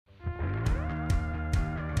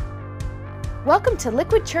Welcome to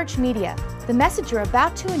Liquid Church Media. The message you're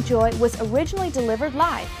about to enjoy was originally delivered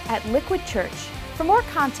live at Liquid Church. For more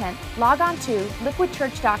content, log on to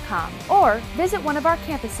liquidchurch.com or visit one of our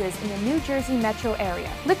campuses in the New Jersey metro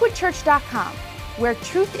area. liquidchurch.com, where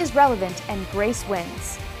truth is relevant and grace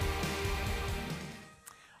wins.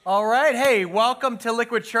 All right, hey, welcome to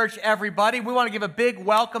Liquid Church, everybody. We want to give a big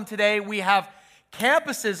welcome today. We have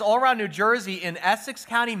campuses all around New Jersey in Essex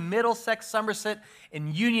County, Middlesex, Somerset,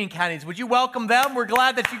 and Union counties. Would you welcome them? We're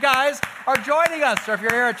glad that you guys are joining us, or if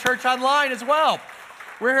you're here at Church Online as well.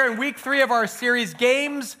 We're here in week 3 of our series,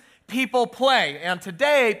 Games People Play. And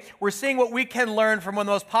today, we're seeing what we can learn from one of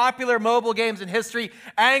the most popular mobile games in history,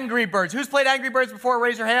 Angry Birds. Who's played Angry Birds before?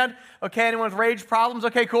 Raise your hand. Okay, anyone with rage problems?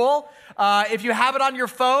 Okay, cool. If you have it on your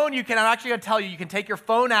phone, I'm actually going to tell you, you can take your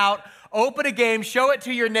phone out, open a game, show it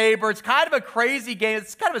to your neighbor. It's kind of a crazy game.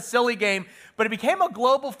 It's kind of a silly game, but it became a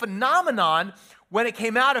global phenomenon when it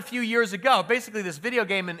came out a few years ago. Basically, this video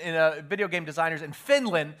game video game designers in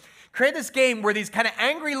Finland created this game where these kind of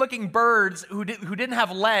angry-looking birds who didn't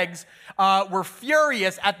have legs were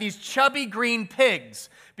furious at these chubby green pigs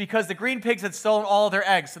because the green pigs had stolen all of their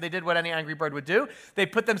eggs. So they did what any angry bird would do. They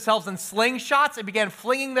put themselves in slingshots and began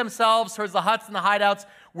flinging themselves towards the huts and the hideouts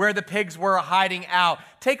where the pigs were hiding out.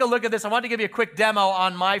 Take a look at this. I want to give you a quick demo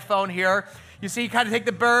on my phone here. You see, you kind of take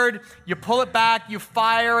the bird, you pull it back, you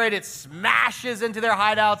fire it, it smashes into their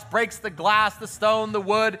hideouts, breaks the glass, the stone, the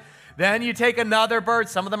wood. Then you take another bird.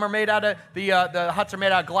 Some of them are made out of, the huts are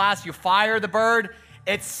made out of glass. You fire the bird,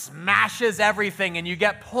 it smashes everything, and you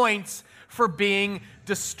get points for being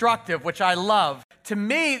destructive, which I love. To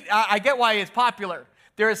me, I get why it's popular.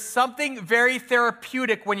 There is something very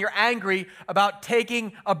therapeutic when you're angry about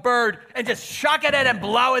taking a bird and just shucking it and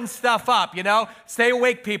blowing stuff up, you know? Stay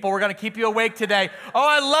awake, people. We're going to keep you awake today. Oh,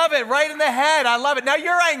 I love it. Right in the head. I love it. Now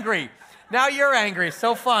you're angry.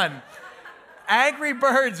 So fun. Angry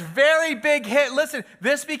Birds, very big hit. Listen,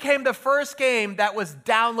 this became the first game that was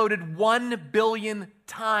downloaded 1 billion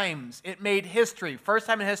times. It made history. First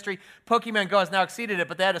time in history. Pokemon Go has now exceeded it,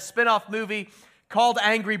 but they had a spin-off movie called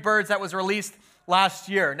Angry Birds that was released last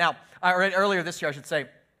year. Now, earlier this year, I should say.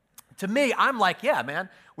 To me, I'm like, yeah, man,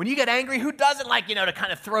 when you get angry, who doesn't like, to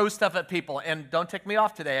kind of throw stuff at people? And don't tick me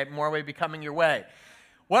off today. More may be coming your way.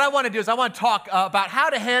 What I want to do is I want to talk about how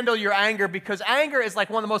to handle your anger, because anger is like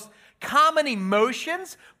one of the most common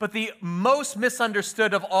emotions, but the most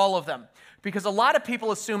misunderstood of all of them. Because a lot of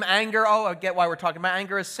people assume anger, I get why we're talking about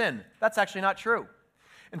anger, is sin. That's actually not true.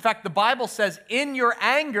 In fact, the Bible says, in your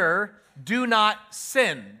anger, do not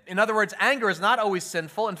sin. In other words, anger is not always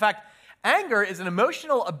sinful. In fact, anger is an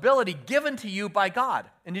emotional ability given to you by God.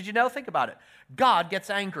 And did you know? Think about it. God gets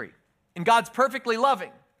angry, and God's perfectly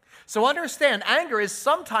loving. So understand, anger is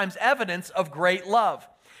sometimes evidence of great love.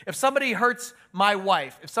 If somebody hurts my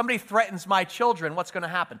wife, if somebody threatens my children, what's going to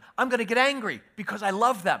happen? I'm going to get angry because I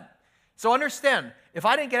love them. So understand, if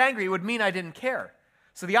I didn't get angry, it would mean I didn't care.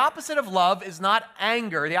 So the opposite of love is not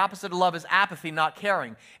anger. The opposite of love is apathy, not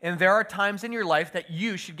caring. And there are times in your life that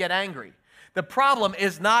you should get angry. The problem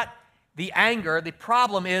is not the anger. The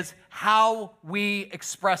problem is how we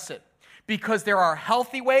express it. Because there are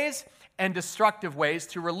healthy ways and destructive ways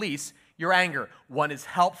to release your anger. One is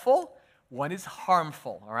helpful, one is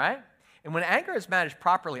harmful, all right? And when anger is managed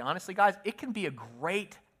properly, honestly, guys, it can be a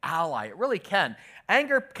great ally. It really can.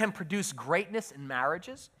 Anger can produce greatness in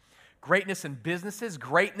marriages, greatness in businesses,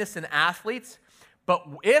 greatness in athletes. But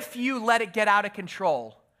if you let it get out of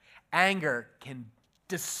control, anger can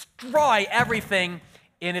destroy everything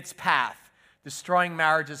in its path, destroying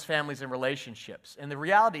marriages, families, and relationships. And the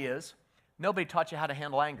reality is, nobody taught you how to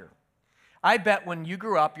handle anger. I bet when you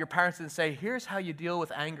grew up, your parents didn't say, here's how you deal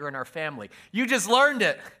with anger in our family. You just learned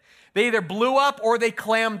it. They either blew up or they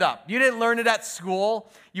clammed up. You didn't learn it at school.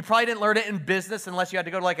 You probably didn't learn it in business unless you had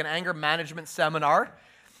to go to like an anger management seminar.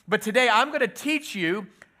 But today I'm going to teach you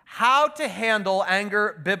how to handle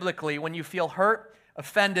anger biblically when you feel hurt,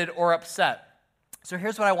 offended, or upset. So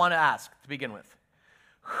here's what I want to ask to begin with.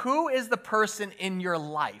 Who is the person in your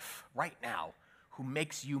life right now who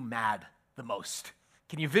makes you mad the most?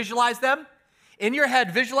 Can you visualize them? In your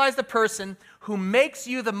head, visualize the person who makes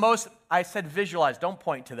you the most. I said visualize, don't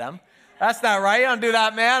point to them. That's not right. You don't do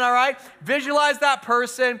that, man, all right? Visualize that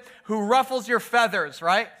person who ruffles your feathers,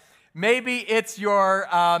 right? Maybe it's your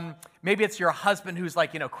husband who's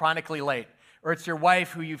like, chronically late. Or it's your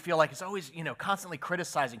wife who you feel like is always, constantly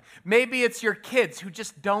criticizing. Maybe it's your kids who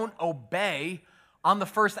just don't obey on the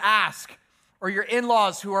first ask. Or your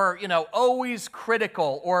in-laws who are, always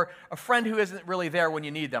critical, or a friend who isn't really there when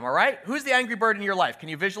you need them, all right? Who's the angry bird in your life? Can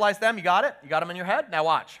you visualize them? You got it? You got them in your head? Now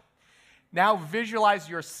watch. Now visualize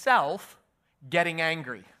yourself getting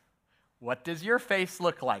angry. what does your face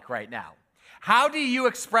look like right now? How do you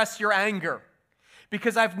express your anger?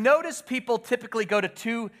 Because I've noticed people typically go to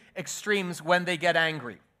two extremes when they get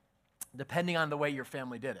angry, depending on the way your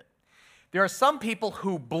family did it. There are some people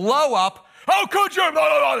who blow up, how could you?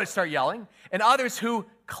 They start yelling. And others who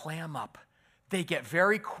clam up. They get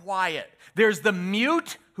very quiet. There's the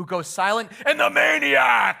mute who goes silent and the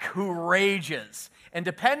maniac who rages. And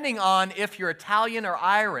depending on if you're Italian or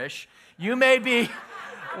Irish, you may be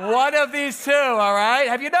one of these two, all right?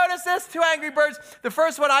 Have you noticed this? Two angry birds. The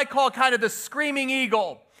first one I call kind of the screaming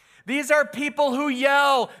eagle. These are people who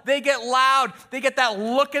yell, they get loud, they get that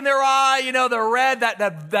look in their eye, the red,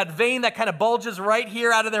 that vein that kind of bulges right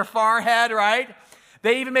here out of their forehead, right?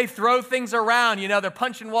 They even may throw things around, they're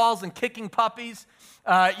punching walls and kicking puppies,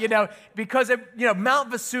 because of,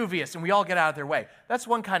 Mount Vesuvius, and we all get out of their way. That's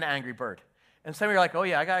one kind of angry bird. And some of you are like, oh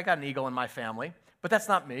yeah, I got an eagle in my family, but that's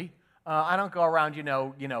not me. I don't go around,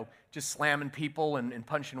 just slamming people and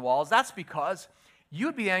punching walls. That's because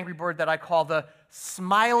you'd be the angry bird that I call the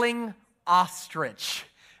smiling ostrich.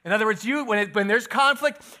 In other words, when there's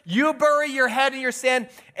conflict, you bury your head in your sand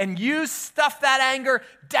and you stuff that anger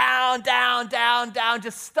down, down, down, down.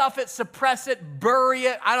 Just stuff it, suppress it, bury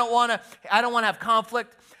it. I don't want to have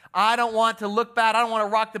conflict. I don't want to look bad. I don't want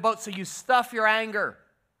to rock the boat. So you stuff your anger.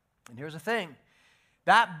 And here's the thing.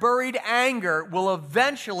 That buried anger will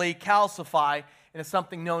eventually calcify into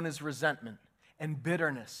something known as resentment and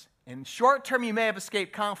bitterness. In short term, you may have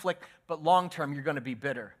escaped conflict, but long term, you're going to be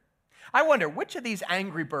bitter. I wonder, which of these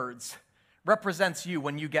angry birds represents you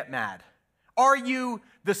when you get mad? Are you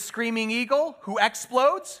the screaming eagle who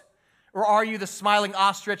explodes? Or are you the smiling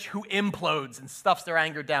ostrich who implodes and stuffs their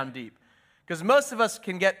anger down deep? Because most of us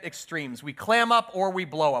can get extremes. We clam up or we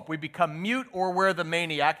blow up. We become mute or we're the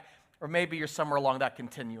maniac, or maybe you're somewhere along that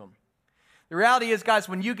continuum. The reality is, guys,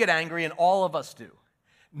 when you get angry, and all of us do,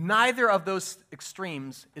 neither of those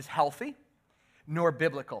extremes is healthy nor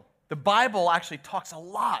biblical. The Bible actually talks a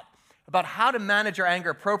lot about how to manage our anger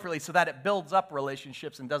appropriately so that it builds up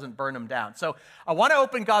relationships and doesn't burn them down. So I want to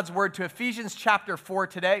open God's Word to Ephesians chapter 4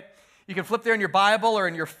 today. You can flip there in your Bible or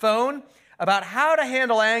in your phone about how to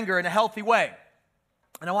handle anger in a healthy way.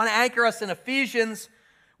 And I want to anchor us in Ephesians,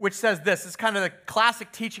 which says this. It's kind of the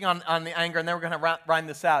classic teaching on the anger, and then we're going to rhyme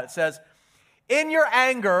this out. It says, in your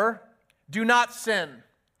anger, do not sin.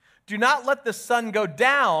 Do not let the sun go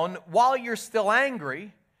down while you're still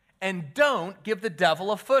angry, and don't give the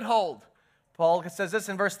devil a foothold. Paul says this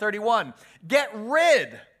in verse 31. Get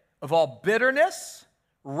rid of all bitterness,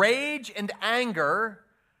 rage, and anger,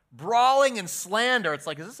 brawling and slander. It's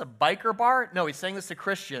like, is this a biker bar? No, he's saying this to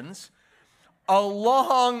Christians.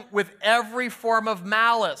 Along with every form of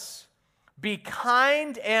malice. Be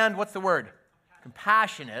kind and, what's the word?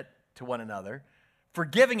 Compassionate to one another,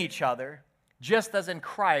 forgiving each other, just as in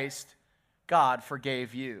Christ, God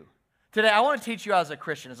forgave you. Today, I want to teach you as a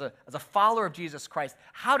Christian, as a follower of Jesus Christ,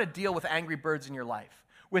 how to deal with angry birds in your life,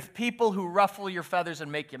 with people who ruffle your feathers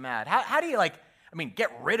and make you mad. How do you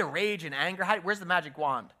get rid of rage and anger? Where's the magic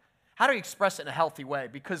wand? How do you express it in a healthy way?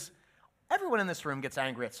 Because everyone in this room gets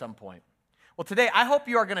angry at some point. Well, today, I hope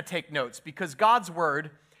you are going to take notes because God's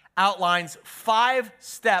Word outlines 5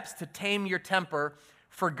 steps to tame your temper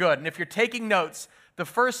for good. And if you're taking notes, the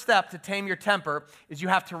first step to tame your temper is you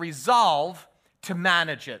have to resolve to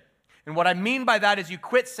manage it. And what I mean by that is you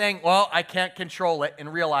quit saying, well, I can't control it,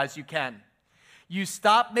 and realize you can. You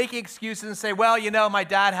stop making excuses and say, well, my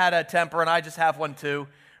dad had a temper and I just have one too.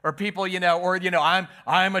 Or people, I'm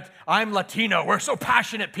Latino, we're so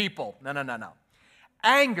passionate people. No.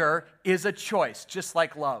 Anger is a choice, just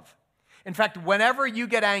like love. In fact, whenever you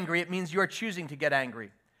get angry, it means you are choosing to get angry.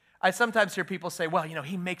 I sometimes hear people say, well,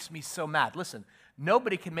 he makes me so mad. Listen,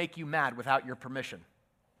 nobody can make you mad without your permission.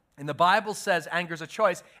 And the Bible says anger is a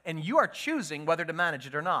choice, and you are choosing whether to manage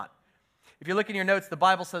it or not. If you look in your notes, the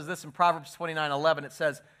Bible says this in Proverbs 29:11. It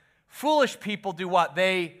says, foolish people do what?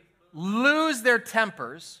 They lose their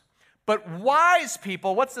tempers, but wise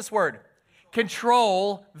people, what's this word?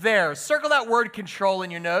 Control theirs. Circle that word control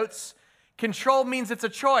in your notes. Control means it's a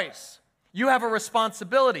choice. You have a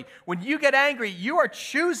responsibility. When you get angry, you are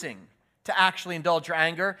choosing to actually indulge your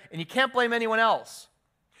anger, and you can't blame anyone else.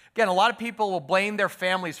 Again, a lot of people will blame their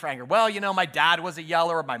families for anger. Well, my dad was a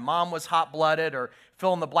yeller, or my mom was hot-blooded, or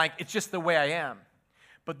fill in the blank. It's just the way I am.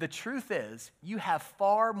 But the truth is, you have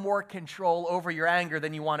far more control over your anger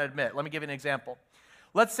than you want to admit. Let me give you an example.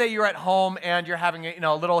 Let's say you're at home and you're having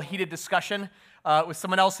a little heated discussion with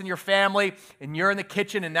someone else in your family, and you're in the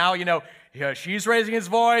kitchen, and now, she's raising his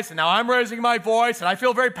voice, and now I'm raising my voice, and I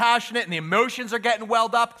feel very passionate, and the emotions are getting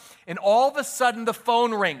welled up, and all of a sudden the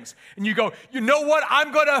phone rings, and you go, you know what,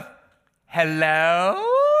 hello?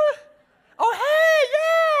 Oh, hey,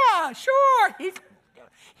 yeah, sure.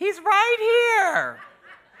 He's right here.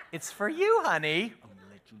 It's for you, honey. I'm going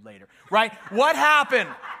to let you later. Right? What happened?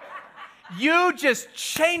 You just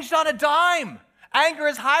changed on a dime. Anger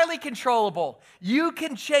is highly controllable. You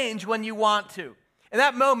can change when you want to. In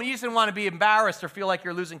that moment, you just didn't want to be embarrassed or feel like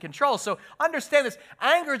you're losing control. So understand this.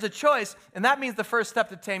 Anger is a choice, and that means the first step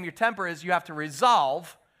to tame your temper is you have to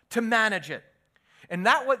resolve to manage it. And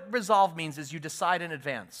what resolve means is you decide in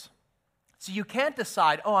advance. So you can't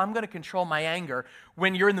decide, oh, I'm going to control my anger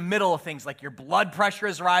when you're in the middle of things like your blood pressure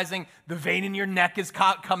is rising, the vein in your neck is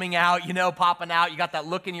coming out, popping out, you got that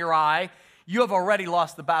look in your eye. You have already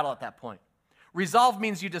lost the battle at that point. Resolve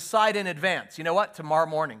means you decide in advance. You know what? Tomorrow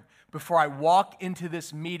morning, before I walk into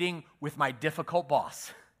this meeting with my difficult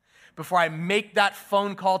boss, before I make that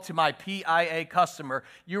phone call to my PIA customer,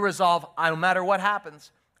 you resolve, no matter what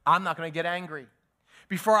happens, I'm not going to get angry.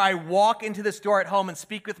 Before I walk into this door at home and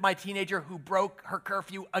speak with my teenager who broke her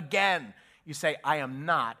curfew again, you say, I am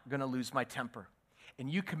not going to lose my temper. And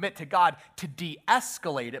you commit to God to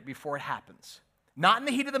de-escalate it before it happens. Not in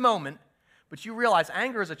the heat of the moment, but you realize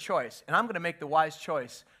anger is a choice, and I'm going to make the wise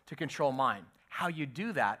choice to control mine. How you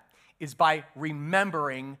do that is by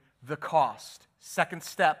remembering the cost. Second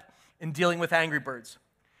step in dealing with angry birds.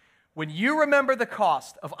 When you remember the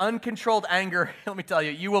cost of uncontrolled anger, let me tell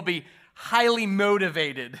you, you will be highly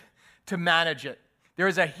motivated to manage it. There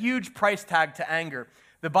is a huge price tag to anger.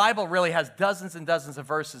 The Bible really has dozens and dozens of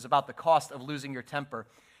verses about the cost of losing your temper.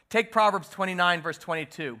 Take Proverbs 29, verse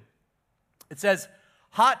 22. It says,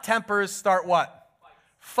 hot tempers start what?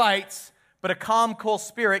 Fights, but a calm, cool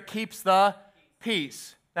spirit keeps the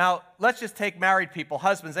peace. Now, let's just take married people,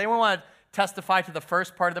 husbands. Anyone want to testify to the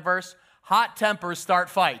first part of the verse? Hot tempers start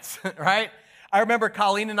fights, right? I remember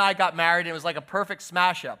Colleen and I got married, and it was like a perfect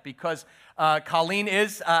smash-up because Colleen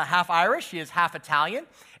is half Irish, she is half Italian,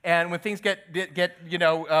 and when things get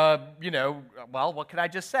well, what can I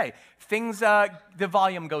just say? The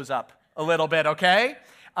volume goes up a little bit, okay?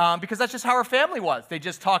 Because that's just how our family was. They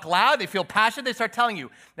just talk loud, they feel passionate, they start telling you.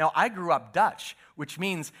 Now, I grew up Dutch, which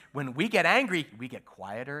means when we get angry, we get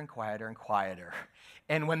quieter and quieter and quieter.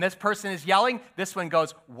 And when this person is yelling, this one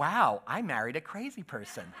goes, wow, I married a crazy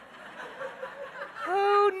person.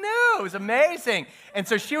 Who knew? It was amazing. And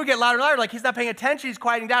so she would get louder and louder, like he's not paying attention, he's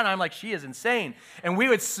quieting down. And I'm like, she is insane. And we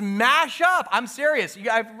would smash up. I'm serious.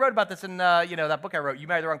 I wrote about this in that book I wrote, You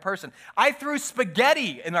Married the Wrong Person. I threw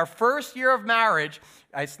spaghetti in our first year of marriage.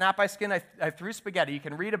 I snapped my skin, I threw spaghetti. You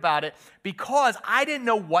can read about it because I didn't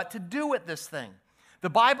know what to do with this thing.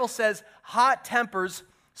 The Bible says hot tempers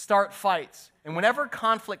start fights. And whenever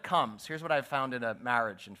conflict comes, here's what I've found in a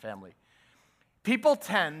marriage and family. People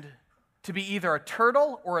tend to be either a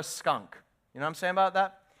turtle or a skunk. You know what I'm saying about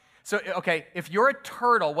that? So, okay, if you're a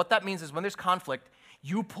turtle, what that means is when there's conflict,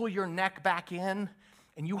 you pull your neck back in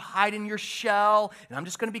and you hide in your shell, and I'm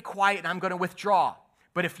just going to be quiet and I'm going to withdraw.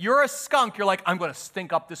 But if you're a skunk, you're like, I'm going to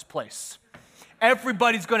stink up this place.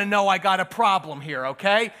 Everybody's going to know I got a problem here,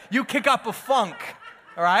 okay? You kick up a funk,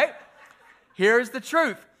 all right? Here's the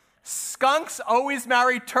truth. Skunks always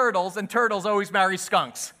marry turtles, and turtles always marry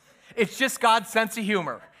skunks. It's just God's sense of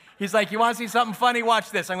humor. He's like, you want to see something funny?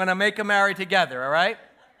 Watch this. I'm going to make them marry together, all right?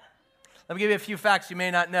 Let me give you a few facts you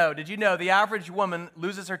may not know. Did you know the average woman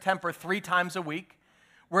loses her temper 3 times a week,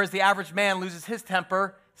 whereas the average man loses his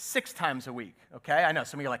temper 6 times a week, okay? I know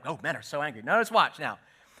some of you are like, oh, men are so angry. No, just watch now.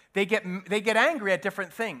 They get angry at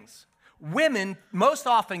different things. Women most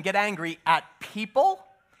often get angry at people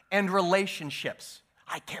and relationships.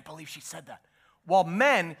 I can't believe she said that. While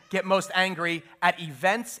men get most angry at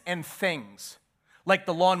events and things. Like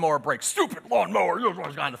the lawnmower breaks. Stupid lawnmower, you know,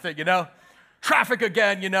 kind of thing, Traffic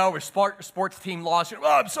again, or sports team lost.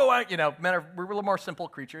 Oh, I'm so angry. Men we're a little more simple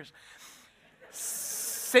creatures.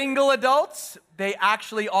 Single adults, they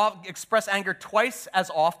actually express anger twice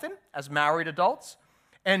as often as married adults.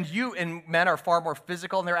 And men are far more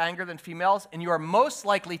physical in their anger than females. And you are most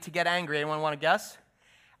likely to get angry, anyone want to guess?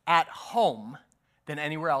 At home than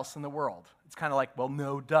anywhere else in the world. It's kind of like, well,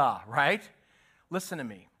 no duh, right? Listen to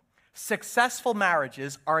me. Successful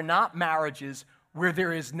marriages are not marriages where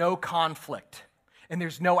there is no conflict and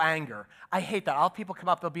there's no anger. I hate that. All people come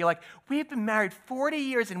up, they'll be like, we've been married 40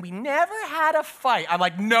 years and we never had a fight. I'm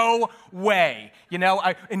like, no way.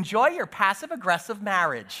 Enjoy your passive-aggressive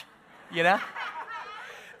marriage,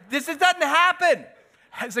 This doesn't happen.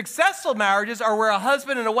 Successful marriages are where a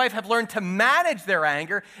husband and a wife have learned to manage their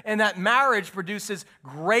anger, and that marriage produces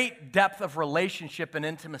great depth of relationship and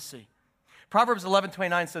intimacy. Proverbs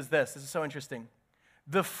 11:29 says this. This is so interesting.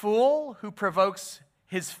 The fool who provokes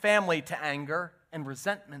his family to anger and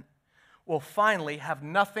resentment will finally have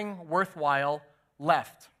nothing worthwhile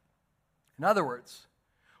left. In other words,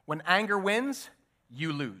 when anger wins,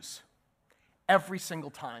 you lose. Every single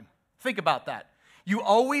time. Think about that. You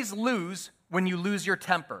always lose when you lose your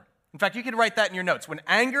temper. In fact, you can write that in your notes. When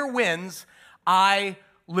anger wins, I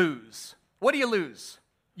lose. What do you lose?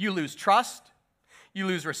 You lose trust. You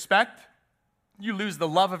lose respect. You lose the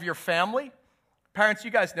love of your family. Parents, you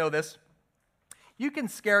guys know this. You can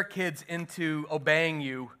scare kids into obeying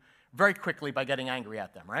you very quickly by getting angry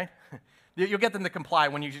at them, right? You'll get them to comply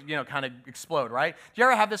when you kind of explode, right? Do you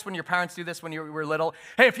ever have this when your parents do this when you were little?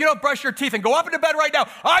 Hey, if you don't brush your teeth and go up into bed right now,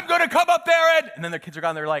 I'm going to come up there and then their kids are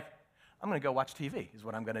gone, they're like, I'm going to go watch TV is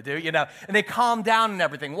what I'm going to do, and they calm down and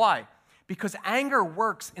everything. Why? Because anger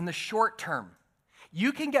works in the short term.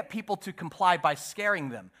 You can get people to comply by scaring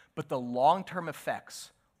them, but the long-term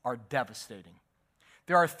effects are devastating.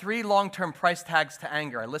 There are 3 long-term price tags to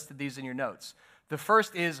anger. I listed these in your notes. The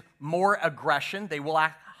first is more aggression. They will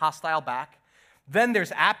act hostile back. Then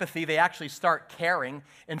there's apathy. They actually start caring.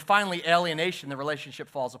 And finally, alienation. The relationship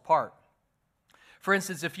falls apart. For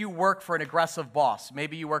instance, if you work for an aggressive boss,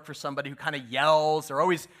 maybe you work for somebody who kind of yells, they're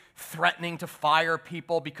always threatening to fire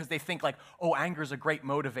people because they think like, oh, anger is a great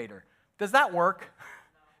motivator. Does that work?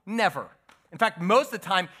 Never. In fact, most of the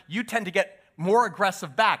time, you tend to get more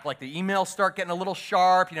aggressive back, like the emails start getting a little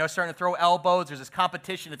sharp, starting to throw elbows, there's this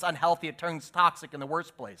competition, it's unhealthy, it turns toxic in the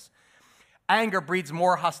worst place. Anger breeds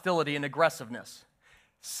more hostility and aggressiveness.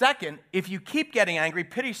 Second, if you keep getting angry,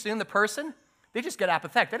 pretty soon the person, they just get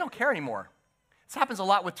apathetic, they don't care anymore. This happens a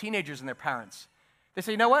lot with teenagers and their parents. They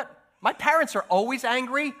say, you know what? My parents are always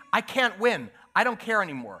angry, I can't win, I don't care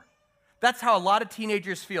anymore. That's how a lot of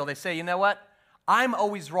teenagers feel. They say, you know what? I'm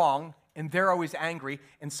always wrong, and they're always angry,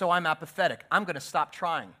 and so I'm apathetic. I'm going to stop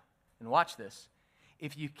trying. And watch this.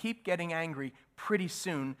 If you keep getting angry, pretty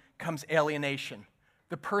soon comes alienation.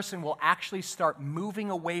 The person will actually start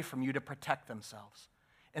moving away from you to protect themselves,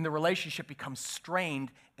 and the relationship becomes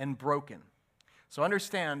strained and broken. So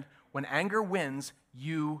understand, when anger wins,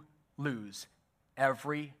 you lose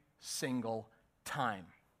every single time.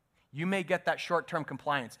 You may get that short-term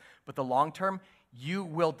compliance, but the long-term, you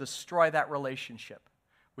will destroy that relationship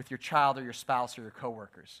with your child or your spouse or your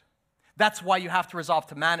coworkers. That's why you have to resolve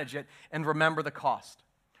to manage it and remember the cost.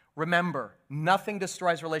 Remember, nothing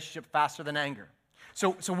destroys relationship faster than anger.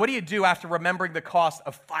 So what do you do after remembering the cost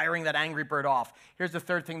of firing that angry bird off? Here's the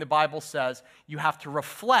third thing the Bible says. You have to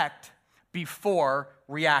reflect before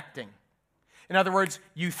reacting. In other words,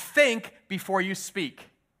 you think before you speak.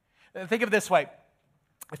 Think of it this way.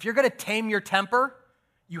 If you're going to tame your temper,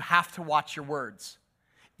 you have to watch your words.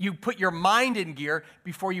 You put your mind in gear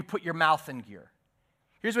before you put your mouth in gear.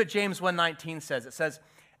 Here's what James 1:19 says. It says,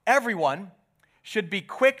 everyone should be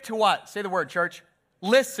quick to what? Say the word, church.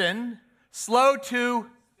 Listen, slow to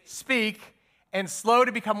speak, and slow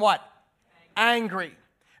to become what? Angry.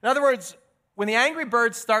 In other words, when the angry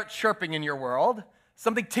birds start chirping in your world,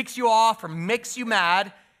 something ticks you off or makes you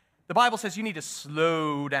mad, the Bible says you need to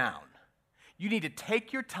slow down. You need to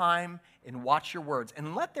take your time and watch your words,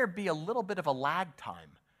 and let there be a little bit of a lag time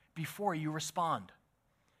before you respond.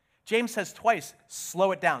 James says twice,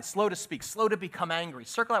 slow it down, slow to speak, slow to become angry.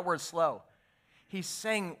 Circle that word slow. He's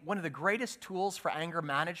saying one of the greatest tools for anger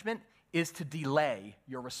management is to delay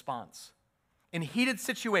your response. In heated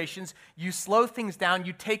situations, you slow things down,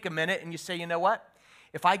 you take a minute, and you say, you know what?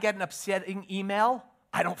 If I get an upsetting email,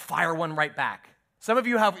 I don't fire one right back. Some of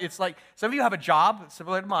you have a job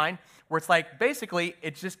similar to mine where it's like basically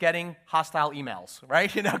it's just getting hostile emails,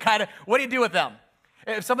 right? What do you do with them?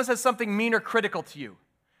 If someone says something mean or critical to you,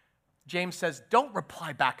 James says, don't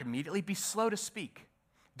reply back immediately. Be slow to speak.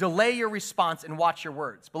 Delay your response and watch your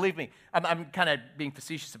words. Believe me, I'm kind of being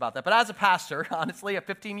facetious about that. But as a pastor, honestly, at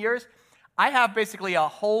 15 years, I have basically a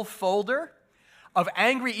whole folder of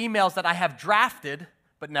angry emails that I have drafted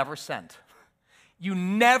but never sent. You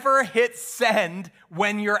never hit send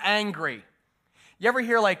when you're angry. You ever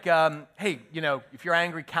hear like, hey, if you're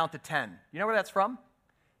angry, count to 10. You know where that's from?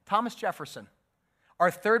 Thomas Jefferson.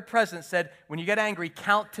 Our third president said, when you get angry,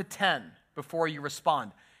 count to 10 before you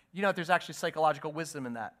respond. You know, there's actually psychological wisdom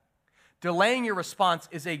in that. Delaying your response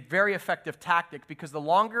is a very effective tactic because the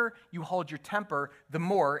longer you hold your temper, the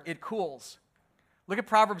more it cools. Look at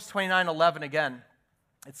Proverbs 29:11 again.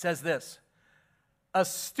 It says this, a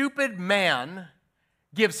stupid man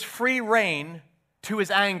gives free rein to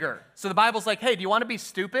his anger. So the Bible's like, hey, do you want to be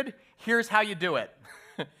stupid? Here's how you do it.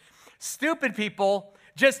 Stupid people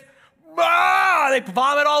just, they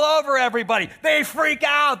vomit all over everybody. They freak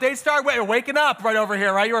out. They start waking up right over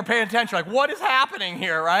here, right? You were paying attention. Like, what is happening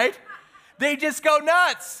here, right? They just go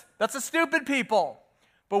nuts. That's the stupid people.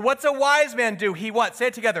 But what's a wise man do? He what? Say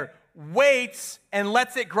it together. Waits and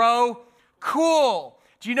lets it grow cool.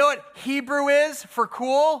 Do you know what Hebrew is for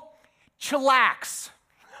cool? Chillax,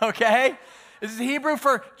 okay? This is Hebrew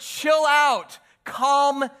for chill out,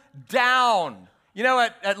 calm down. You know,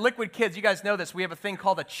 at Liquid Kids, you guys know this, we have a thing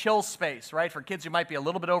called a chill space, right? For kids who might be a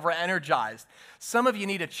little bit over-energized. Some of you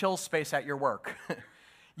need a chill space at your work.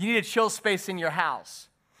 You need a chill space in your house.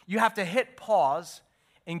 You have to hit pause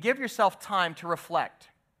and give yourself time to reflect.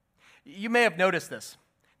 You may have noticed this.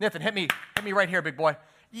 Nathan, hit me right here, big boy.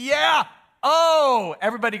 Yeah! Oh!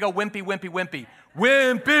 Everybody go wimpy, wimpy, wimpy.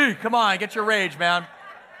 Wimpy! Come on, get your rage, man.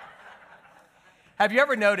 Have you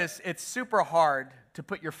ever noticed it's super hard to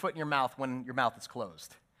put your foot in your mouth when your mouth is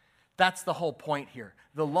closed? That's the whole point here.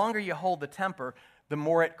 The longer you hold the temper, the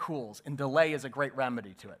more it cools, and delay is a great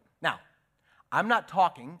remedy to it. Now, I'm not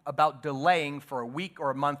talking about delaying for a week or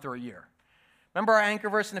a month or a year. Remember our anchor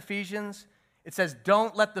verse in Ephesians? It says,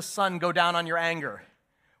 don't let the sun go down on your anger.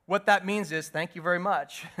 What that means is, thank you very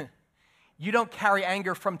much, you don't carry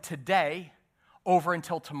anger from today over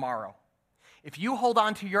until tomorrow. If you hold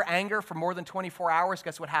on to your anger for more than 24 hours,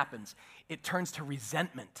 guess what happens? It turns to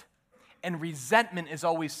resentment. And resentment is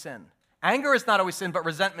always sin. Anger is not always sin, but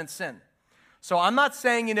resentment's sin. So I'm not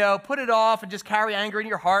saying, put it off and just carry anger in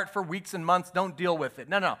your heart for weeks and months. Don't deal with it.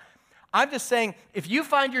 No. I'm just saying, if you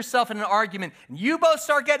find yourself in an argument and you both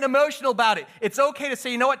start getting emotional about it, it's okay to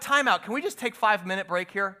say, you know what, time out. Can we just take a 5-minute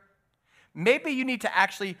break here? Maybe you need to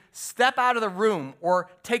actually step out of the room or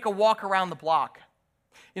take a walk around the block.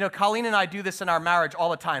 Colleen and I do this in our marriage all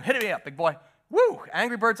the time. Hit me up, big boy. Woo,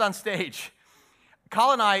 Angry Birds on stage.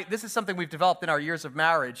 Colin and I, this is something we've developed in our years of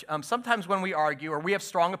marriage. Sometimes when we argue or we have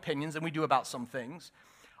strong opinions, and we do about some things,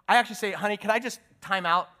 I actually say, honey, can I just time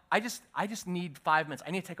out? I just need 5 minutes.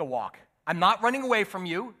 I need to take a walk. I'm not running away from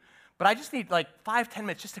you, but I just need 5-10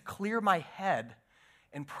 minutes just to clear my head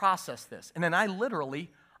and process this. And then I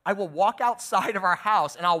will walk outside of our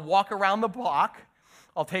house and I'll walk around the block.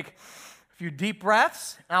 I'll take a few deep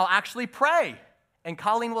breaths and I'll actually pray. And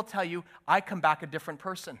Colleen will tell you, I come back a different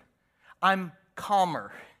person. I'm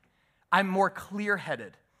calmer. I'm more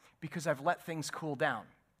clear-headed because I've let things cool down.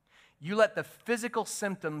 You let the physical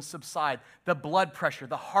symptoms subside, the blood pressure,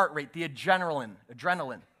 the heart rate, the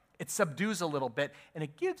adrenaline. It subdues a little bit, and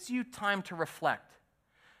it gives you time to reflect.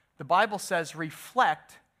 The Bible says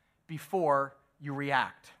reflect before you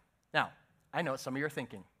react. Now, I know what some of you are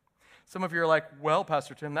thinking. Some of you are like, well,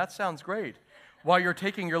 Pastor Tim, that sounds great. While you're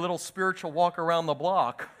taking your little spiritual walk around the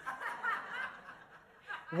block,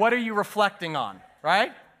 what are you reflecting on,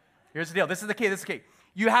 right? Here's the deal. This is the key.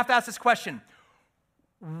 You have to ask this question.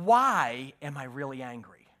 Why am I really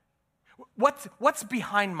angry? What's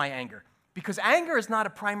behind my anger? Because anger is not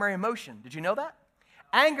a primary emotion. Did you know that?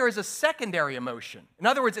 Anger is a secondary emotion. In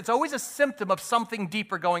other words, it's always a symptom of something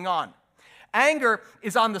deeper going on. Anger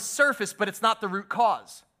is on the surface, but it's not the root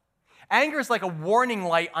cause. Anger is like a warning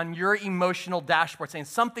light on your emotional dashboard saying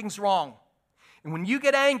something's wrong. And when you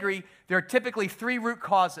get angry, there are typically 3 root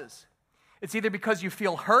causes. It's either because you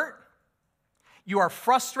feel hurt, you are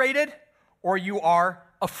frustrated, or you are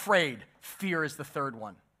afraid. Fear is the third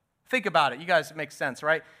one. Think about it. You guys, it makes sense,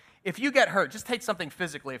 right? If you get hurt, just take something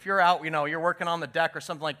physically. If you're out, you're working on the deck or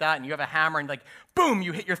something like that, and you have a hammer and boom,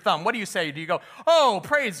 you hit your thumb. What do you say? Do you go, oh,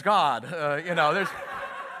 praise God? There's...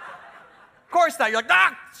 Of course not. You're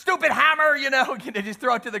like, stupid hammer, you just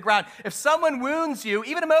throw it to the ground. If someone wounds you,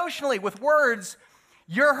 even emotionally, with words,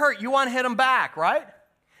 you're hurt. You want to hit them back, right?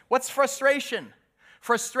 What's frustration?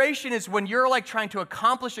 Frustration is when you're trying to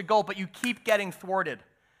accomplish a goal, but you keep getting thwarted.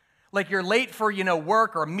 Like you're late for,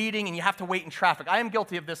 work or a meeting and you have to wait in traffic. I am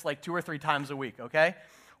guilty of this 2 or 3 times a week, okay?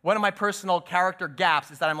 One of my personal character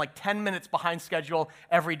gaps is that I'm 10 minutes behind schedule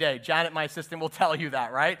every day. Janet, my assistant, will tell you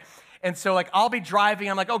that, right? And so I'll be driving,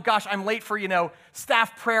 I'm oh gosh, I'm late for,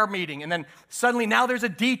 staff prayer meeting. And then suddenly now there's a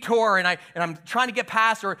detour and I'm trying to get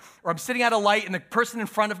past or I'm sitting at a light and the person in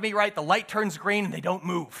front of me, right, the light turns green and they don't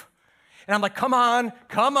move. And I'm come on.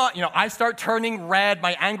 I start turning red.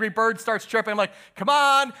 My Angry Bird starts chirping. I'm come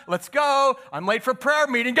on, let's go. I'm late for prayer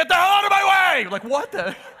meeting. Get the hell out of my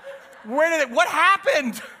way. What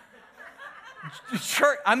happened?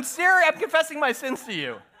 Sure, I'm serious. I'm confessing my sins to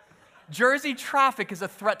you. Jersey traffic is a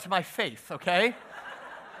threat to my faith, okay?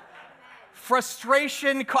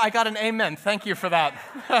 Frustration, I got an amen. Thank you for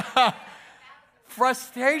that.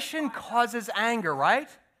 Frustration causes anger, right?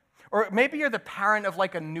 Or maybe you're the parent of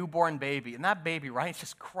a newborn baby, and that baby, right,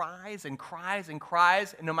 just cries and cries and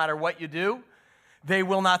cries, and no matter what you do, they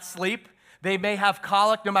will not sleep. They may have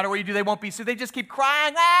colic. No matter what you do, they won't be. So they just keep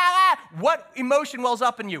crying. What emotion wells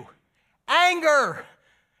up in you? Anger.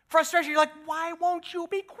 Frustration. You're why won't you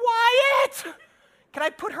be quiet? Can I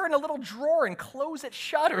put her in a little drawer and close it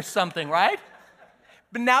shut or something, right?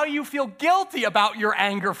 but now you feel guilty about your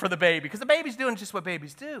anger for the baby because the baby's doing just what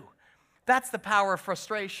babies do. That's the power of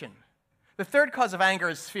frustration. The third cause of anger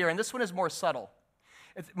is fear, and this one is more subtle.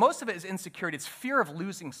 Most of it is insecurity. It's fear of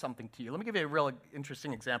losing something to you. Let me give you a real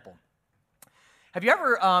interesting example. Have you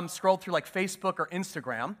ever scrolled through like Facebook or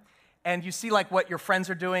Instagram, and you see like what your friends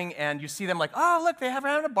are doing, and you see them like, oh, look, they're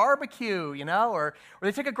having a barbecue, you know, or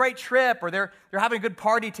they took a great trip, or they're having a good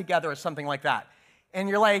party together or something like that. And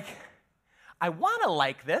you're like, I want to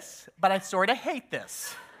like this, but I sort of hate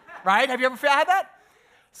this, right? Have you ever had that?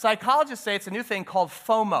 Psychologists say it's a new thing called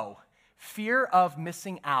FOMO, fear of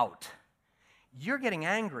missing out. You're getting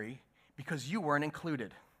angry because you weren't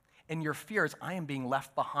included. And your fear is, I am being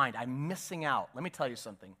left behind. I'm missing out. Let me tell you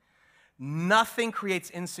something. Nothing creates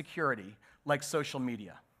insecurity like social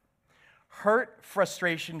media. Hurt,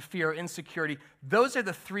 frustration, fear, insecurity, those are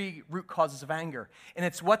the three root causes of anger. And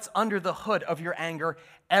it's what's under the hood of your anger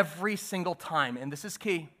every single time. And this is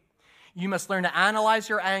key. You must learn to analyze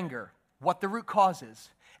your anger, what the root cause is,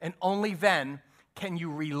 and only then can you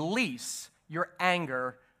release your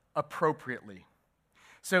anger appropriately.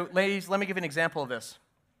 So, ladies, let me give you an example of this.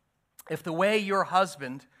 If the way your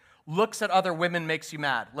husband looks at other women makes you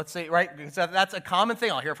mad, let's say, right? Because that's a common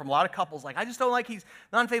thing I'll hear from a lot of couples. Like, I just don't like he's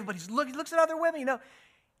non-faithful, but he looks at other women, you know.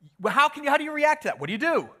 Well, how do you react to that? What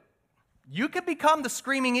do? You could become the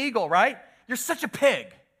screaming eagle, right? You're such a pig.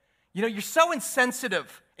 You know, you're so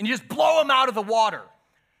insensitive, and you just blow him out of the water.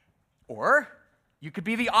 Or you could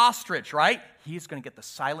be the ostrich, right? He's going to get the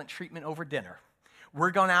silent treatment over dinner.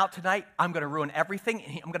 We're going out tonight. I'm going to ruin everything,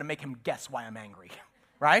 and I'm going to make him guess why I'm angry,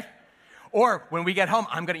 right? Or when we get home,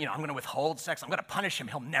 I'm going to withhold sex. I'm going to punish him.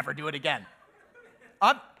 He'll never do it again.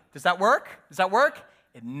 Does that work? Does that work?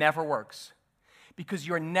 It never works because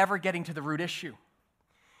you're never getting to the root issue.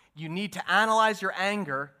 You need to analyze your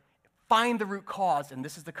anger, find the root cause, and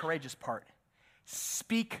this is the courageous part.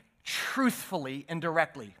 Speak truthfully and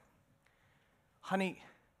directly. Honey,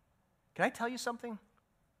 can I tell you something?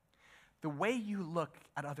 The way you look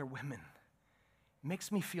at other women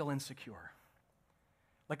makes me feel insecure.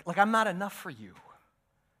 Like I'm not enough for you.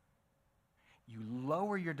 You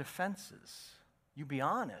lower your defenses. You be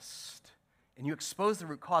honest. And you expose the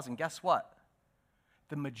root cause. And guess what?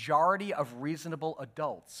 The majority of reasonable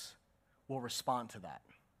adults will respond to that.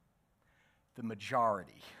 The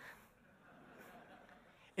majority.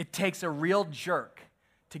 It takes a real jerk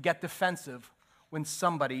to get defensive when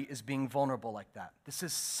somebody is being vulnerable like that. This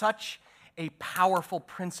is such a powerful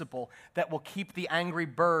principle that will keep the angry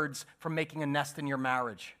birds from making a nest in your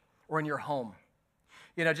marriage or in your home.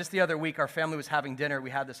 You know, just the other week, our family was having dinner. We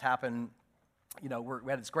had this happen. You know, we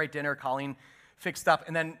had this great dinner. Colleen fixed up,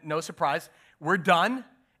 and then, no surprise, we're done.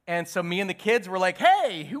 And so me and the kids were like,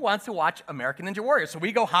 hey, who wants to watch American Ninja Warrior? So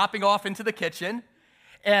we go hopping off into the kitchen,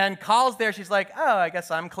 and Cole's there. She's like, oh, I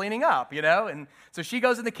guess I'm cleaning up, you know? And so she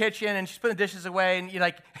goes in the kitchen, and she's putting the dishes away, and you're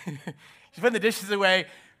like, she's putting the dishes away,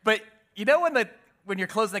 but you know when you're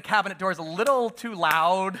closing the cabinet doors a little too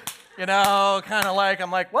loud, you know, kind of like,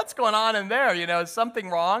 I'm like, what's going on in there? You know, is something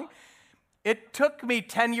wrong? It took me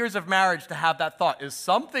 10 years of marriage to have that thought. Is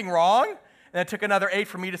something wrong? And it took another 8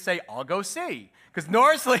 for me to say, I'll go see. Because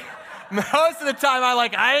most of the time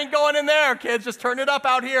I ain't going in there, kids, just turn it up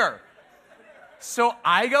out here. So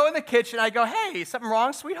I go in the kitchen, I go, hey, something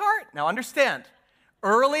wrong, sweetheart? Now understand,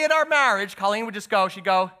 early in our marriage, Colleen would just go, she'd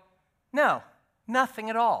go, no, nothing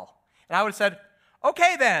at all. And I would have said,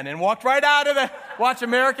 okay then, and walked right out of watch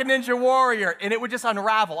American Ninja Warrior, and it would just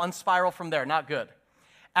unravel, unspiral from there, not good.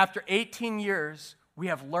 After 18 years, we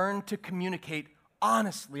have learned to communicate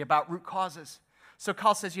honestly about root causes. So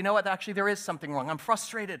Carl says, you know what, actually there is something wrong. I'm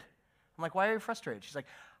frustrated. I'm like, why are you frustrated? She's like,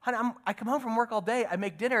 honey, I come home from work all day, I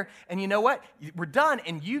make dinner, and you know what? We're done,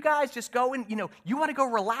 and you guys just go and, you want to go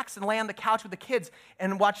relax and lay on the couch with the kids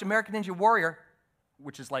and watch American Ninja Warrior,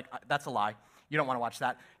 which is like, that's a lie. You don't want to watch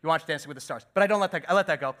that. You watch Dancing with the Stars. But I let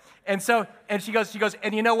that go. And she goes,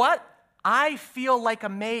 and you know what? I feel like a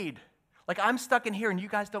maid. Like I'm stuck in here and you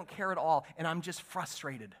guys don't care at all, and I'm just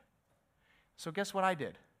frustrated. So guess what I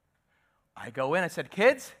did? I go in, I said,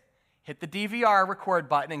 kids, hit the DVR record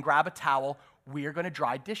button and grab a towel. We are going to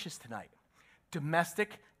dry dishes tonight.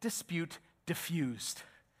 Domestic dispute diffused.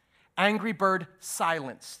 Angry bird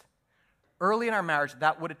silenced. Early in our marriage,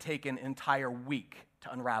 that would have taken an entire week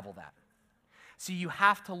to unravel that. See, you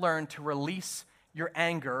have to learn to release your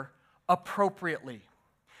anger appropriately.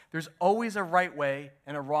 There's always a right way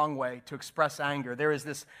and a wrong way to express anger. There is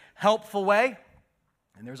this helpful way,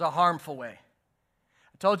 and there's a harmful way.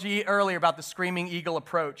 I told you earlier about the screaming eagle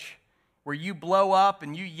approach, where you blow up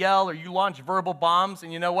and you yell or you launch verbal bombs,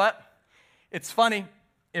 and you know what? It's funny.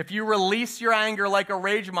 If you release your anger like a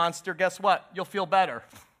rage monster, guess what? You'll feel better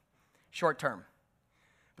short term.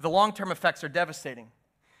 But the long-term effects are devastating.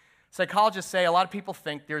 Psychologists say a lot of people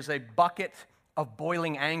think there's a bucket of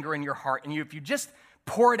boiling anger in your heart, and if you just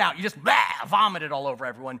pour it out, you just vomit it all over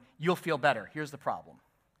everyone, you'll feel better. Here's the problem.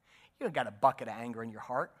 You don't got a bucket of anger in your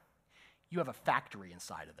heart. You have a factory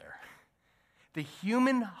inside of there. The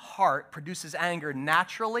human heart produces anger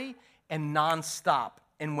naturally and nonstop.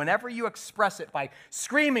 And whenever you express it by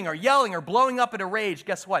screaming or yelling or blowing up in a rage,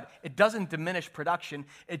 guess what? It doesn't diminish production,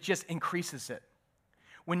 it just increases it.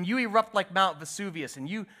 When you erupt like Mount Vesuvius and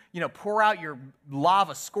you pour out your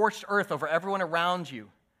lava, scorched earth over everyone around you,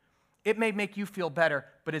 it may make you feel better,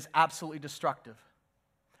 but is absolutely destructive.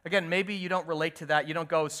 Again, maybe you don't relate to that. You don't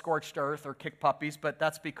go scorched earth or kick puppies, but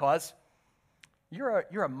that's because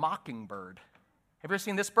you're a mockingbird. Have you ever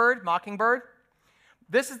seen this bird, mockingbird?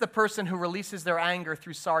 This is the person who releases their anger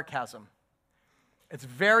through sarcasm. It's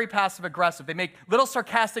very passive-aggressive. They make little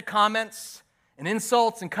sarcastic comments and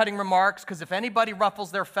insults and cutting remarks because if anybody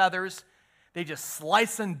ruffles their feathers, they just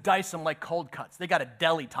slice and dice them like cold cuts. They got a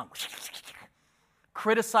deli tongue.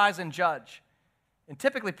 Criticize and judge. And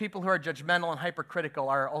typically people who are judgmental and hypercritical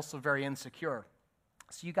are also very insecure.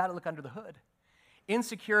 So you got to look under the hood.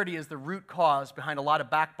 Insecurity is the root cause behind a lot of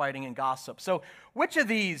backbiting and gossip. So which of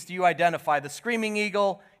these do you identify? The screaming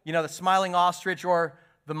eagle, the smiling ostrich, or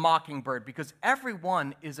the mockingbird? Because every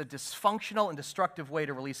one is a dysfunctional and destructive way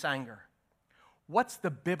to release anger. What's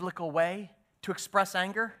the biblical way to express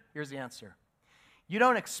anger? Here's the answer. You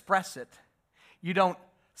don't express it. You don't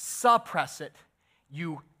suppress it.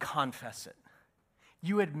 You confess it.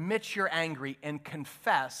 You admit you're angry and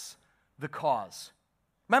confess the cause.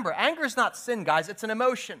 Remember, anger is not sin, guys. It's an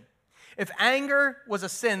emotion. If anger was a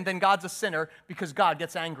sin, then God's a sinner because God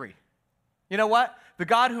gets angry. You know what? The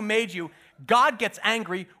God who made you, God gets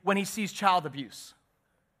angry when he sees child abuse.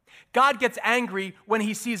 God gets angry when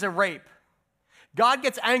he sees a rape. God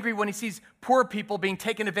gets angry when he sees poor people being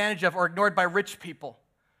taken advantage of or ignored by rich people.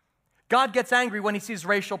 God gets angry when he sees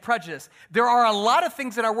racial prejudice. There are a lot of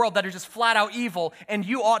things in our world that are just flat out evil, and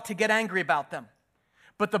you ought to get angry about them.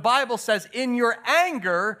 But the Bible says, in your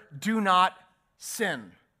anger, do not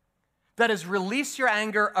sin. That is, release your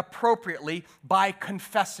anger appropriately by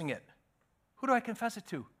confessing it. Who do I confess it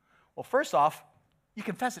to? Well, first off, you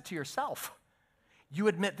confess it to yourself. You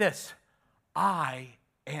admit this: I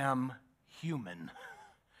am human.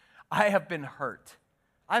 I have been hurt.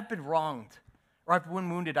 I've been wronged. Or I've been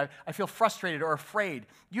wounded. I feel frustrated or afraid.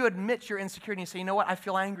 You admit your insecurity and say, you know what? I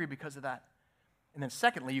feel angry because of that. And then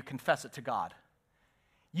secondly, you confess it to God.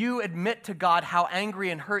 You admit to God how angry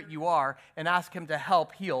and hurt you are and ask him to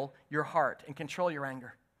help heal your heart and control your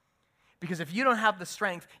anger. Because if you don't have the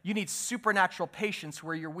strength, you need supernatural patience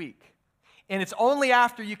where you're weak. And it's only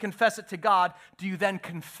after you confess it to God do you then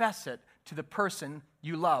confess it to the person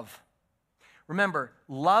you love. Remember,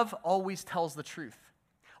 love always tells the truth.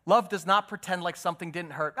 Love does not pretend like something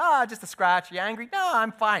didn't hurt. Just a scratch. Are you angry? No,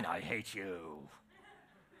 I'm fine. I hate you.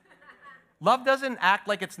 Love doesn't act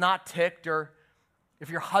like it's not ticked, or if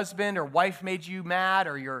your husband or wife made you mad,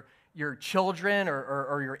 or your children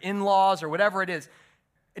or your in-laws or whatever it is.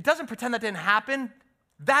 It doesn't pretend that didn't happen.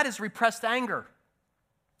 That is repressed anger.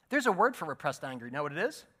 There's a word for repressed anger. You know what it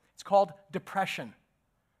is? It's called depression.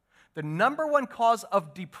 The number one cause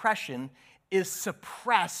of depression is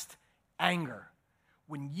suppressed anger.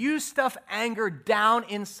 When you stuff anger down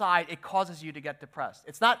inside, it causes you to get depressed.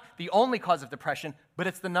 It's not the only cause of depression, but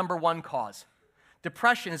it's the number one cause.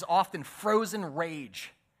 Depression is often frozen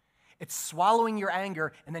rage. It's swallowing your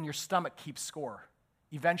anger, and then your stomach keeps score.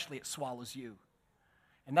 Eventually, it swallows you.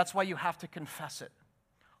 And that's why you have to confess it,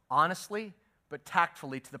 honestly, but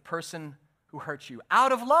tactfully, to the person who hurt you.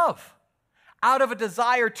 Out of love, out of a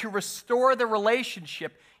desire to restore the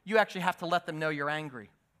relationship, you actually have to let them know you're angry.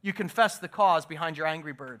 You confess the cause behind your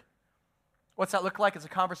angry bird. What's that look like? It's a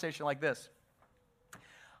conversation like this.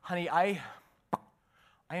 Honey, I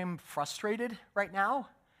am frustrated right now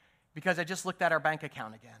because I just looked at our bank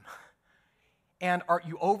account again. And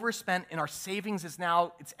you overspent, and our savings is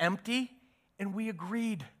now, it's empty, and we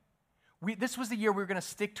agreed. This was the year we were going to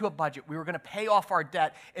stick to a budget. We were going to pay off our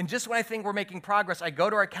debt. And just when I think we're making progress, I go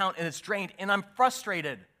to our account, and it's drained, and I'm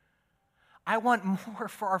frustrated. I want more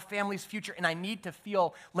for our family's future, and I need to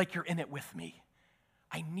feel like you're in it with me.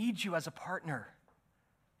 I need you as a partner.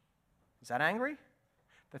 Is that angry?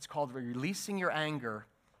 That's called releasing your anger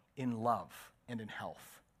in love and in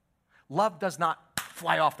health. Love does not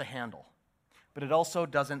fly off the handle, but it also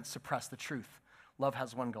doesn't suppress the truth. Love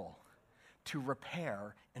has one goal: to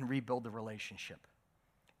repair and rebuild the relationship.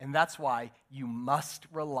 And that's why you must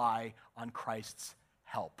rely on Christ's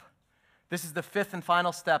help. This is the fifth and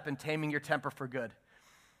final step in taming your temper for good.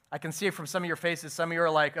 I can see it from some of your faces. Some of you are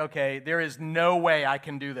like, okay, there is no way I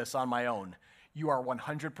can do this on my own. You are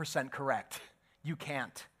 100% correct. You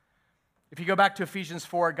can't. If you go back to Ephesians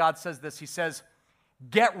 4, God says this. He says,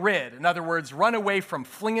 get rid. In other words, run away from,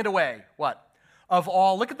 fling it away. What? Of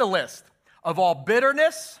all, look at the list. Of all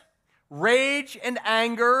bitterness, rage and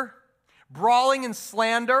anger, brawling and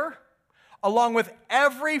slander, along with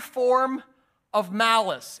every form of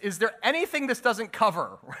malice. Is there anything this doesn't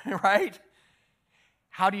cover, right?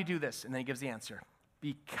 How do you do this? And then he gives the answer.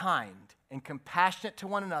 Be kind and compassionate to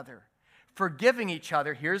one another, forgiving each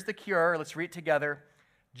other. Here's the cure. Let's read it together.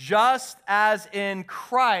 Just as in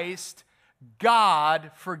Christ,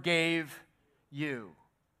 God forgave you.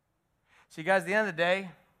 See, guys, at the end of the day,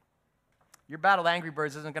 your battle with Angry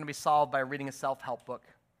Birds isn't going to be solved by reading a self-help book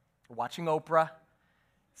or watching Oprah.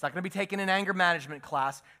 It's not going to be taking an anger management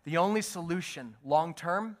class. The only solution,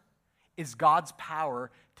 long-term, is God's power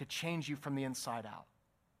to change you from the inside out.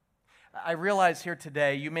 I realize here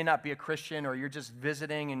today, you may not be a Christian or you're just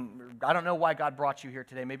visiting, and I don't know why God brought you here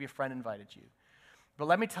today. Maybe a friend invited you. But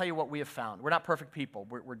let me tell you what we have found. We're not perfect people.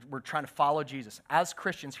 We're trying to follow Jesus. As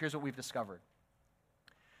Christians, here's what we've discovered.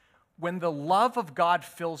 When the love of God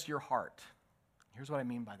fills your heart, here's what I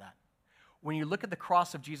mean by that. When you look at the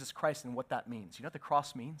cross of Jesus Christ and what that means, you know what the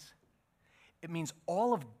cross means? It means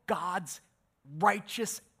all of God's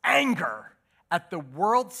righteous anger at the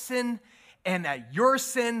world's sin and that your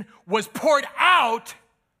sin was poured out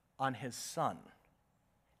on his son,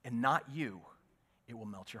 and not you. It will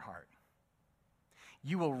melt your heart.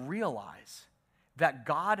 You will realize that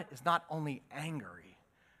God is not only angry,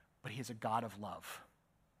 but he is a God of love.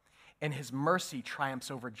 And his mercy triumphs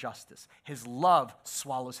over justice. His love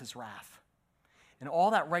swallows his wrath. And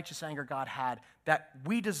all that righteous anger God had that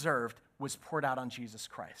we deserved was poured out on Jesus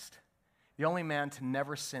Christ, the only man to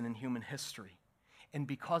never sin in human history. And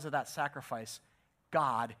because of that sacrifice,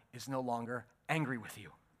 God is no longer angry with you.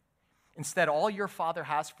 Instead, all your Father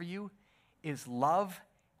has for you is love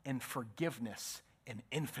and forgiveness and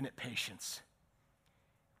infinite patience.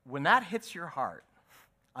 When that hits your heart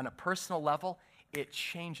on a personal level, it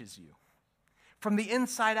changes you from the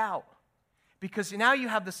inside out. Because now you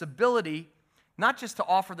have this ability not just to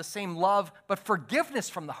offer the same love, but forgiveness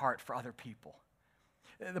from the heart for other people.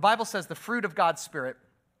 The Bible says the fruit of God's Spirit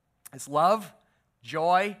is love,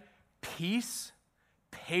 joy, peace,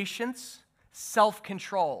 patience,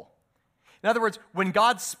 self-control. In other words, when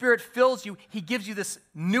God's Spirit fills you, he gives you this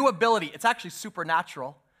new ability. It's actually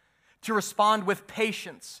supernatural to respond with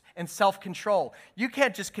patience and self-control. You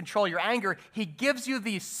can't just control your anger. He gives you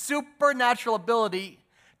the supernatural ability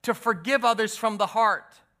to forgive others from the heart.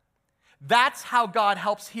 That's how God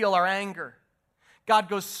helps heal our anger. God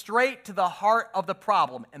goes straight to the heart of the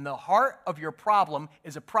problem, and the heart of your problem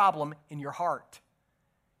is a problem in your heart.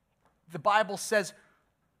 The Bible says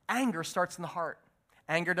anger starts in the heart.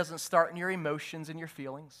 Anger doesn't start in your emotions and your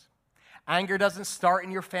feelings. Anger doesn't start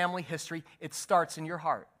in your family history. It starts in your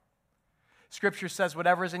heart. Scripture says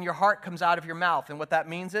whatever is in your heart comes out of your mouth. And what that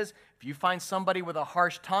means is if you find somebody with a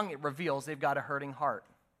harsh tongue, it reveals they've got a hurting heart.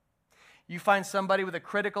 You find somebody with a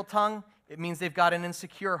critical tongue, it means they've got an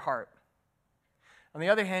insecure heart. On the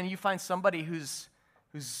other hand, you find somebody who's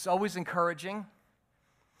always encouraging,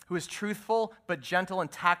 who is truthful but gentle and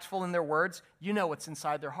tactful in their words, you know what's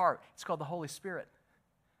inside their heart. It's called the Holy Spirit,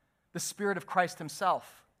 the Spirit of Christ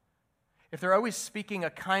himself. If they're always speaking a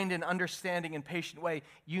kind and understanding and patient way,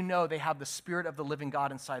 you know they have the Spirit of the living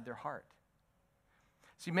God inside their heart.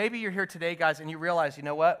 See, maybe you're here today, guys, and you realize, you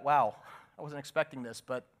know what? Wow, I wasn't expecting this,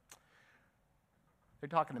 but they're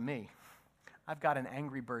talking to me. I've got an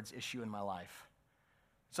Angry Birds issue in my life.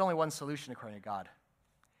 There's only one solution according to God.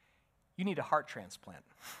 You need a heart transplant.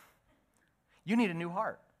 You need a new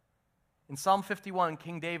heart. In Psalm 51,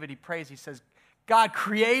 King David, he prays, he says, God,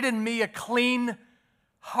 create in me a clean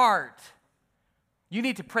heart. You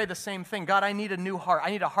need to pray the same thing. God, I need a new heart. I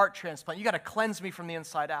need a heart transplant. You got to cleanse me from the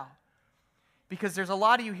inside out. Because there's a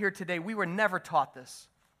lot of you here today, we were never taught this.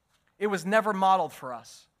 It was never modeled for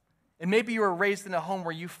us. And maybe you were raised in a home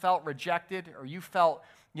where you felt rejected or you felt,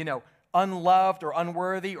 unloved or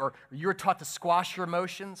unworthy, or you were taught to squash your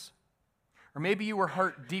emotions. Or maybe you were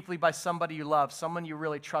hurt deeply by somebody you loved, someone you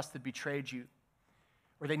really trusted betrayed you.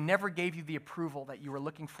 Or they never gave you the approval that you were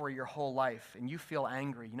looking for your whole life, and you feel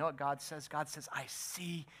angry. You know what God says? God says, I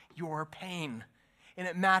see your pain, and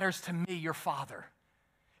it matters to me, your Father,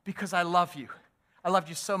 because I love you. I loved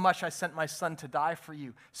you so much, I sent my son to die for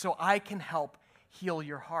you, so I can help heal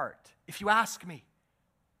your heart. If you ask me,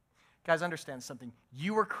 guys, understand something.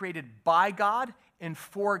 You were created by God and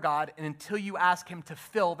for God, and until you ask him to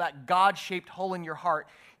fill that God-shaped hole in your heart,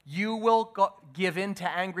 You will give in to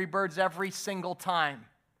angry birds every single time.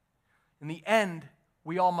 In the end,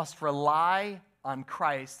 we all must rely on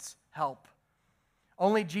Christ's help.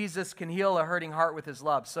 Only Jesus can heal a hurting heart with his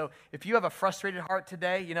love. So if you have a frustrated heart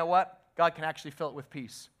today, you know what? God can actually fill it with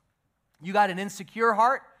peace. You got an insecure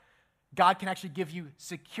heart, God can actually give you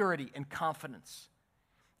security and confidence.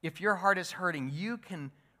 If your heart is hurting, you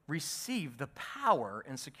can receive the power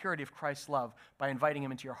and security of Christ's love by inviting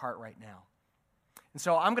him into your heart right now. And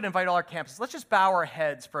so I'm going to invite all our campuses. Let's just bow our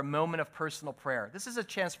heads for a moment of personal prayer. This is a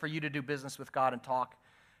chance for you to do business with God and talk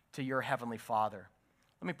to your Heavenly Father.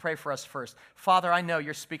 Let me pray for us first. Father, I know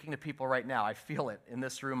you're speaking to people right now. I feel it in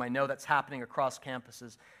this room. I know that's happening across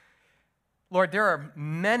campuses. Lord, there are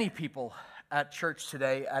many people at church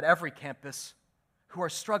today, at every campus, who are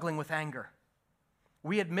struggling with anger.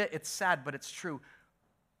 We admit it's sad, but it's true.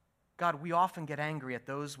 God, we often get angry at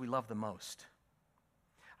those we love the most.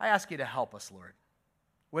 I ask you to help us, Lord.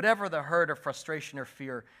 Whatever the hurt or frustration or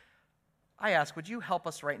fear, I ask, would you help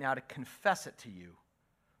us right now to confess it to you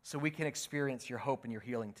so we can experience your hope and your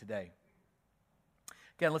healing today?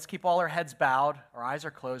 Again, let's keep all our heads bowed, our eyes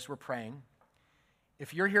are closed, we're praying.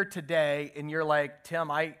 If you're here today and you're like, Tim,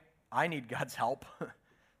 I need God's help.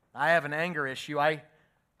 I have an anger issue. I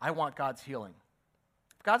want God's healing.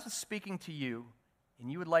 If God's speaking to you and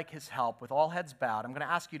you would like his help with all heads bowed, I'm going to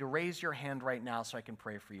ask you to raise your hand right now so I can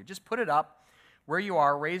pray for you. Just put it up where you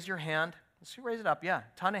are. Raise your hand. Let's raise it up. Yeah,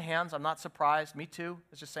 ton of hands. I'm not surprised. Me too.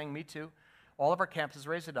 It's just saying me too. All of our campuses,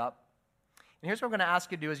 raise it up. And here's what I'm going to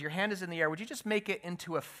ask you to do. As your hand is in the air, would you just make it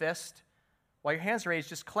into a fist? While your hand's raised,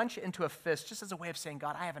 just clench it into a fist, just as a way of saying,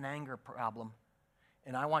 God, I have an anger problem,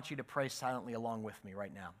 and I want you to pray silently along with me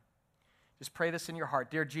right now. Just pray this in your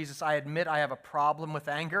heart. Dear Jesus, I admit I have a problem with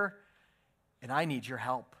anger, and I need your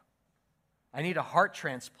help. I need a heart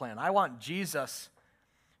transplant. I want Jesus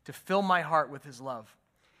to fill my heart with his love.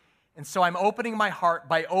 And so I'm opening my heart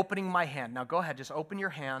by opening my hand. Now go ahead, just open your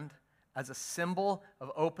hand as a symbol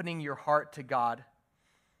of opening your heart to God.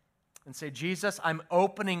 And say, Jesus, I'm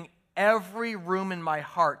opening every room in my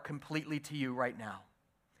heart completely to you right now.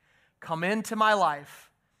 Come into my life,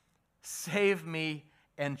 save me,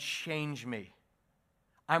 and change me.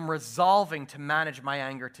 I'm resolving to manage my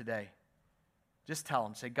anger today. Just tell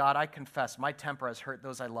him, say, God, I confess my temper has hurt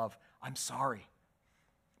those I love. I'm sorry.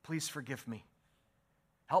 Please forgive me.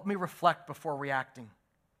 Help me reflect before reacting.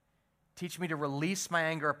 Teach me to release my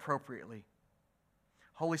anger appropriately.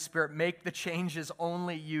 Holy Spirit, make the changes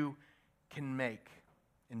only you can make.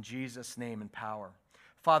 In Jesus' name and power.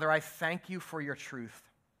 Father, I thank you for your truth.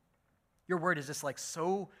 Your word is just like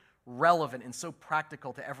so relevant and so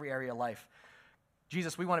practical to every area of life.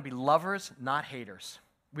 Jesus, we want to be lovers, not haters.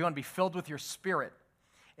 We want to be filled with your spirit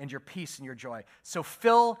and your peace and your joy. So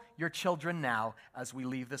fill your children now as we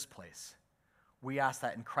leave this place. We ask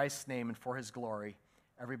that in Christ's name and for his glory.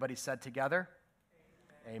 Everybody said together,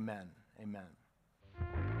 amen. Amen.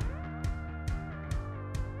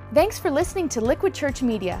 Thanks for listening to Liquid Church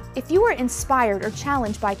Media. If you were inspired or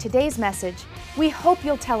challenged by today's message, we hope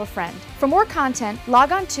you'll tell a friend. For more content,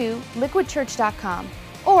 log on to liquidchurch.com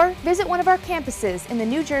or visit one of our campuses in the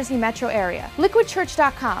New Jersey metro area.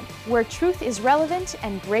 liquidchurch.com, where truth is relevant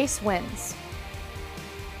and grace wins.